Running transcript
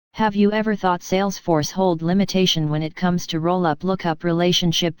Have you ever thought Salesforce hold limitation when it comes to Rollup lookup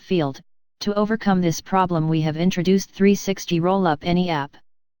relationship field? To overcome this problem, we have introduced 360 Rollup Any App.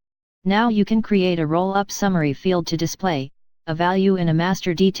 Now you can create a Rollup summary field to display a value in a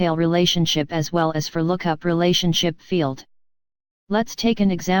master detail relationship as well as for lookup relationship field. Let's take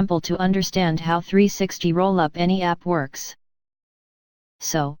an example to understand how 360 Rollup Any App works.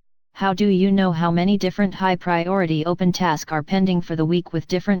 So, how do you know how many different high priority open tasks are pending for the week with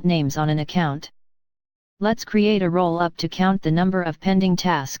different names on an account? Let's create a Rollup to count the number of pending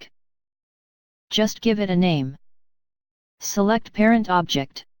tasks. Just give it a name. Select parent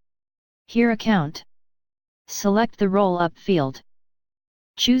object. Here account. Select the Rollup field.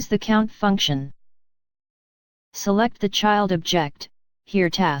 Choose the count function. Select the child object, here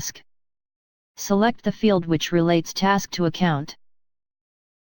task. Select the field which relates task to account.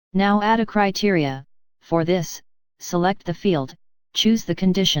 Now add a criteria. For this, select the field, choose the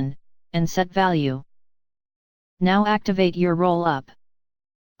condition, and set value. Now activate your Rollup.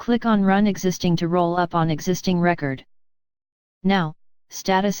 Click on Run Existing to roll up on existing record. Now,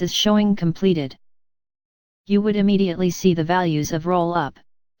 status is showing completed. You would immediately see the values of Rollup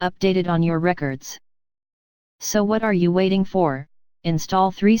updated on your records. So what are you waiting for?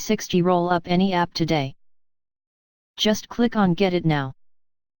 Install 360 Rollup Any App today. Just click on Get It Now.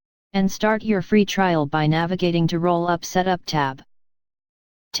 And start your free trial by navigating to Rollup Setup tab.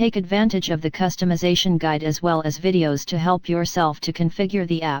 Take advantage of the customization guide as well as videos to help yourself to configure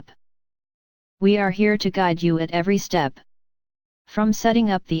the app. We are here to guide you at every step. From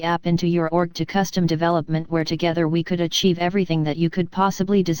setting up the app into your org to custom development, where together we could achieve everything that you could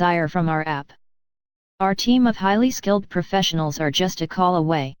possibly desire from our app. Our team of highly skilled professionals are just a call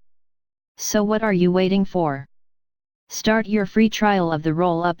away. So what are you waiting for? Start your free trial of the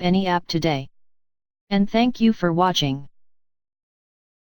Rollup Any App today. And thank you for watching.